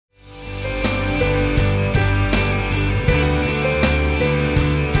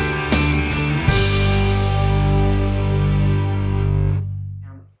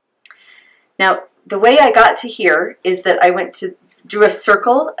the way I got to here is that I drew a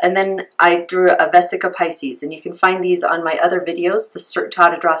circle, and then I drew a Vesica Pisces, and you can find these on my other videos, how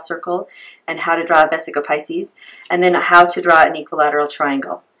to draw a circle and how to draw a Vesica Pisces, and then how to draw an equilateral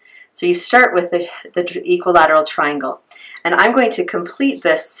triangle. So you start with the equilateral triangle, and I'm going to complete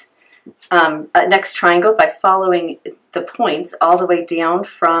this next triangle by following the points all the way down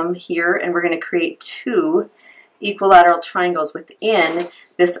from here, and we're going to create 2 equilateral triangles within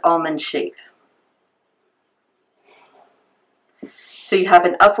this almond shape. So you have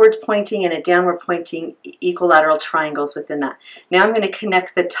an upward pointing and a downward pointing equilateral triangles within that. Now I'm going to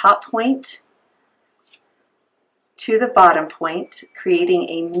connect the top point to the bottom point, creating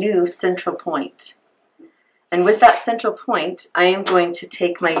a new central point. And with that central point, I am going to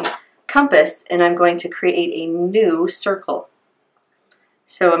take my compass and I'm going to create a new circle.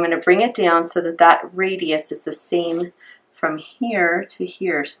 So I'm going to bring it down so that that radius is the same from here to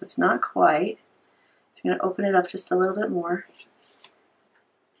here. So it's not quite. I'm going to open it up just a little bit more.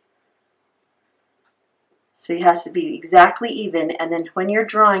 So you have to be exactly even, and then when you're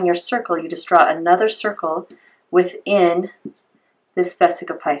drawing your circle, you just draw another circle within this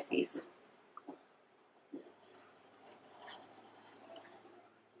Vesica Pisces.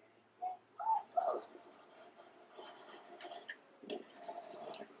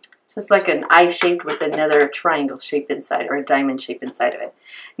 So it's like an eye shaped with another triangle shape inside, or a diamond shape inside of it.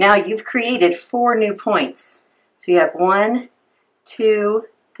 Now you've created 4 new points. So you have 1, 2,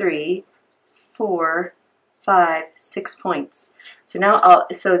 3, 4, 5, 6 points. So now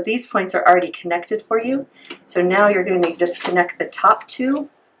so these points are already connected for you. So now you're going to just connect the top 2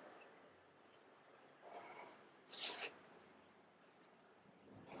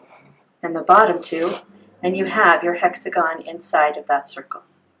 and the bottom 2, and you have your hexagon inside of that circle.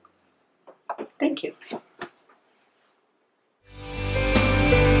 Thank you.